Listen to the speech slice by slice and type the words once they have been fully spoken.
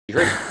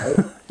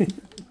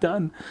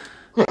Done.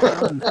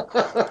 Done.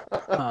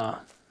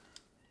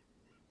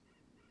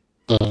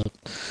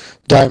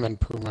 Diamond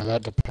Puma,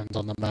 that depends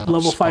on the map.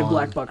 Level 5 spawn.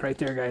 Blackbuck right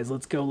there, guys.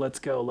 Let's go, let's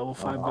go. Level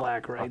 5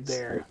 Black right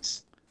there.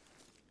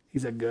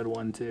 He's a good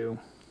one, too.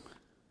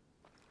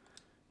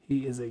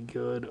 He is a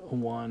good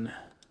one.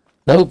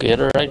 No,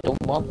 Gator, I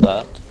don't want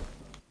that.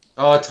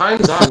 Oh,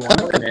 time's up,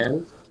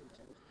 man.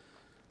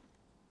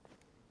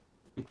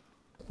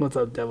 What's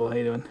up, Devil? How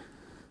you doing?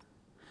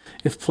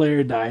 If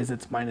player dies,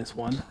 it's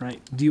 -1,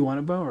 right? Do you want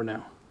a bow or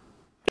no?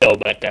 No,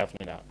 but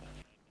definitely not.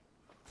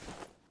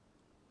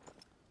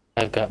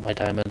 I've got my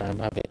diamond, I'm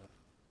happy.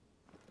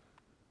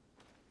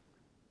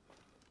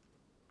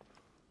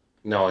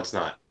 No, it's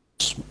not.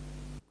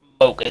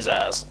 Smoke his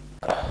ass.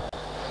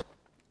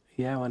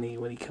 Yeah, when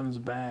he comes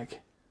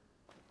back.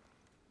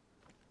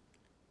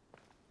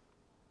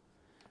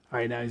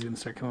 Alright, now he's gonna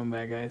start coming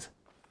back, guys.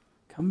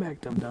 Come back,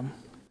 dum-dum.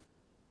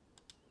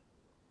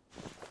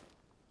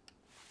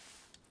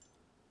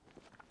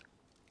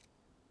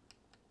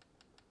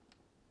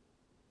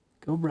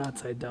 Go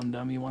broadside,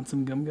 dum-dum. You want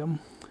some gum-gum?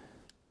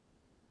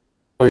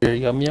 Or your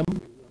yum-yum?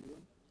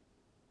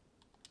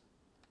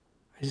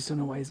 I just don't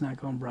know why he's not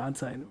going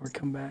broadside or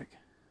come back.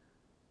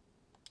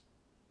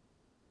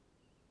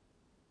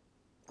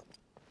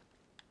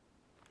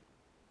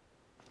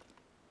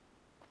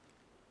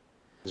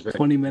 It's very-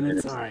 20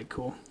 minutes? Alright,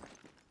 cool.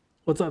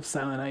 What's up,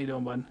 Silent? How you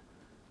doing, bud?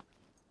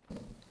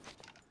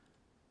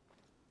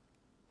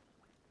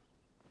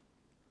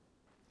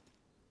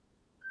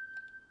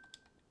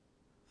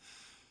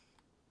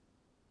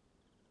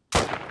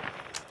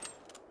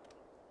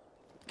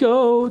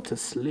 Go to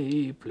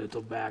sleep,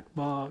 little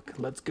Blackbuck.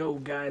 Let's go,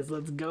 guys.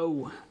 Let's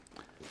go.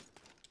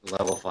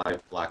 Level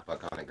 5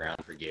 Blackbuck on the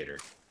ground for Gator.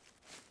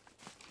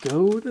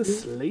 Go to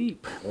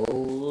sleep.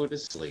 Go to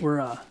sleep.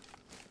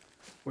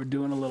 We're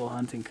doing a little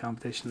hunting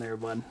competition there,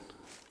 bud.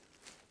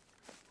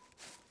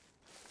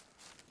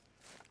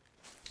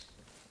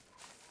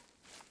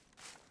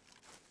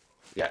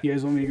 Yeah. You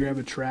guys want me to grab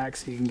a track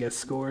so you can guess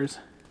scores?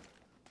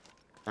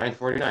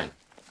 949.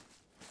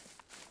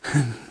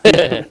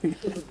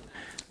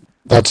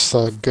 That's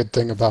the good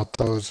thing about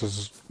those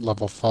is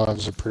level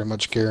 5s are pretty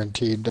much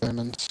guaranteed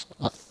diamonds.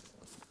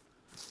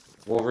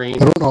 Wolverine.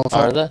 I don't know if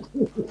Are they?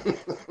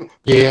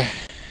 Yeah.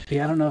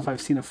 Yeah, I don't know if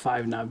I've seen a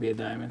 5 not be a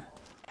diamond.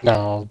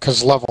 No,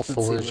 because level Let's see,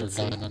 4s let's are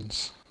see.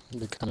 diamonds.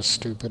 It'd be kind of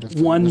stupid if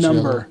One it was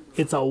number. yellow.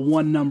 It's a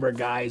one number,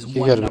 guys.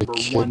 You One gotta be number.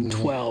 kidding me.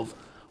 112.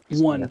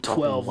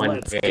 112.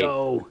 Let's 1K.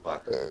 go.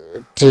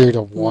 Dude,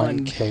 a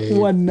One- 1K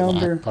one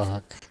number.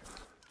 Blackbuck.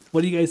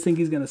 What do you guys think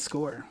he's gonna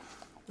score?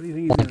 What do you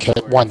think he's 1K, gonna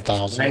score?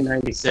 1,000.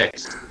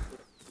 996.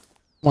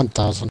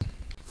 1,000.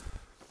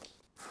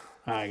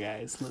 All right,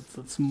 guys.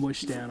 Let's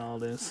mush down all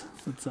this.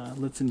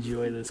 Let's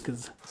enjoy this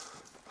because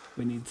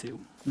we need to.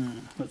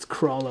 Let's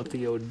crawl up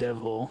the old dev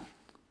hole.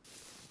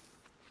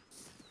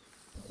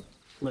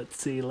 Let's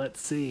see.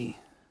 Let's see.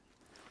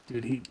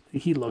 Dude,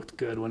 he looked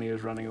good when he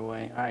was running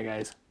away. All right,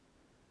 guys.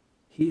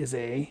 He is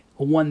a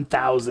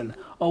 1,000.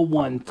 A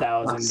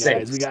 1,000,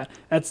 guys. We got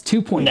that's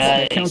 2 points.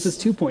 Nice. That counts as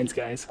 2 points,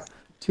 guys.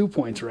 2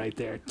 points right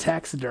there.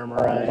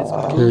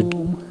 Taxidermized. Dude.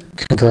 Boom.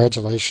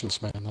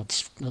 Congratulations, man.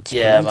 That's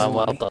Yeah, crazy. man,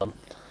 well done.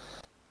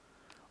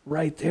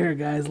 Right there,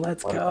 guys.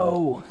 Let's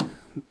go.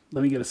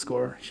 Let me get a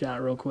score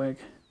shot real quick.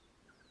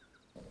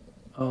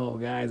 Oh,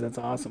 guys, that's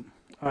awesome.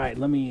 All right,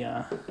 let me.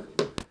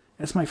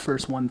 That's my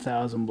first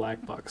 1,000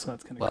 Blackbuck, so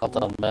that's gonna. Well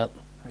done, man.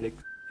 All right,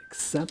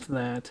 accept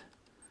that.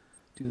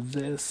 Do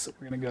this.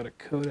 We're gonna go to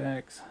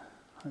Codex,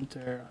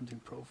 Hunter,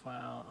 hunting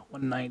profile,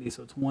 190.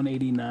 So it's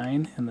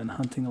 189, and then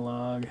hunting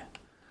log,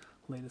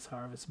 latest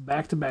harvest,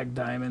 back-to-back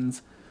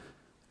diamonds.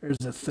 There's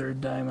a 3rd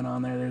diamond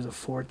on there. There's a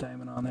 4th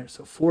diamond on there.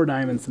 So 4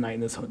 diamonds tonight in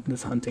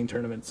this hunting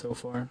tournament so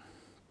far.